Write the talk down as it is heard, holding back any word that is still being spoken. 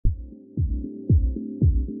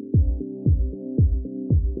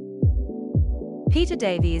Peter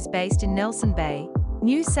Davey is based in Nelson Bay,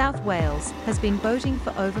 New South Wales, has been boating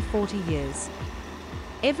for over 40 years.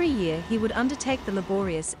 Every year he would undertake the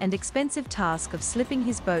laborious and expensive task of slipping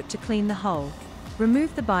his boat to clean the hull,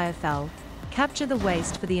 remove the biofoul, capture the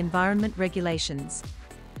waste for the environment regulations,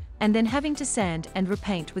 and then having to sand and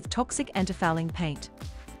repaint with toxic antifouling paint.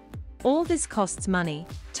 All this costs money,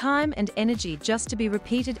 time and energy just to be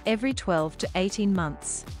repeated every 12 to 18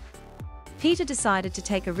 months. Peter decided to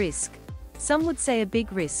take a risk. Some would say a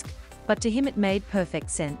big risk, but to him it made perfect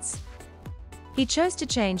sense. He chose to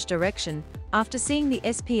change direction after seeing the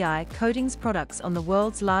SPI Coatings products on the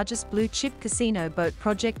world's largest blue-chip casino boat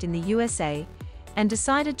project in the USA, and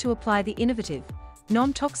decided to apply the innovative,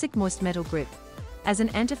 non-toxic moist metal grip as an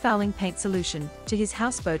antifouling paint solution to his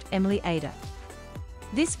houseboat Enamo Grip.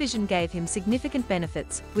 This vision gave him significant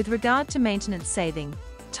benefits with regard to maintenance saving,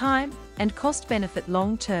 time, and cost benefit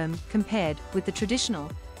long-term compared with the traditional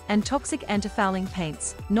and toxic antifouling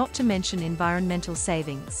paints, not to mention environmental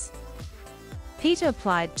savings. Peter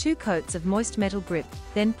applied 2 coats of moist metal grip,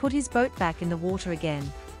 then put his boat back in the water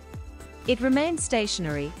again. It remained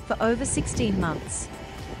stationary for over 16 months.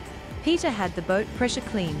 Peter had the boat pressure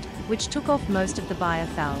cleaned, which took off most of the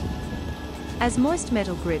biofoul. As moist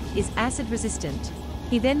metal grip is acid resistant,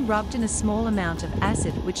 he then rubbed in a small amount of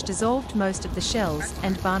acid which dissolved most of the shells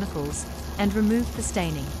and barnacles, and removed the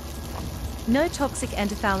staining. No toxic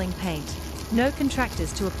antifouling paint, no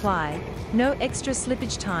contractors to apply, no extra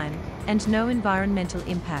slippage time, and no environmental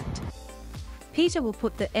impact. Peter will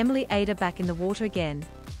put the Enamo Grip back in the water again,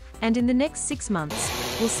 and in the next 6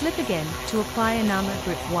 months, will slip again to apply Enamo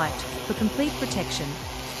Grip White for complete protection,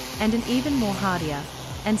 and an even more hardier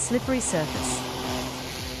and slippery surface.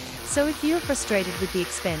 So if you're frustrated with the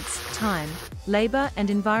expense, time, labor and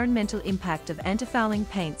environmental impact of antifouling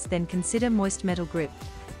paints, then consider moist metal grip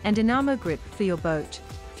and Enamo Grip for your boat,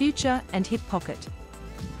 future and hip pocket.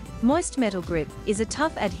 Moist metal grip is a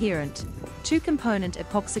tough adherent, 2-component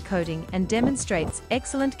epoxy coating and demonstrates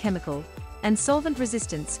excellent chemical and solvent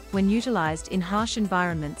resistance when utilized in harsh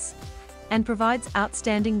environments, and provides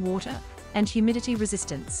outstanding water and humidity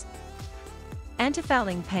resistance.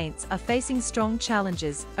 Antifouling paints are facing strong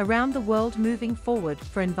challenges around the world moving forward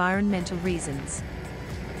for environmental reasons.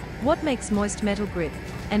 What makes moist metal grip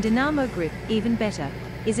and Enamo Grip even better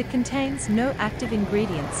is it contains no active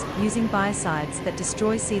ingredients using biocides that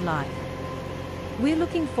destroy sea life. We're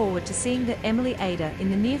looking forward to seeing the Enamo Grip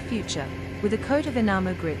in the near future with a coat of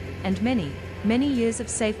Enamo Grip and many years of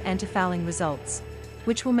safe antifouling results,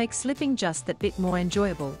 which will make slipping just that bit more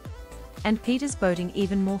enjoyable, and Peter's boating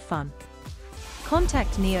even more fun.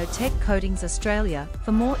 Contact SPI Coatings Australia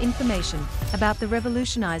for more information about the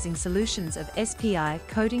revolutionizing solutions of SPI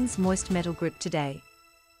Coatings Moist Metal Grip today.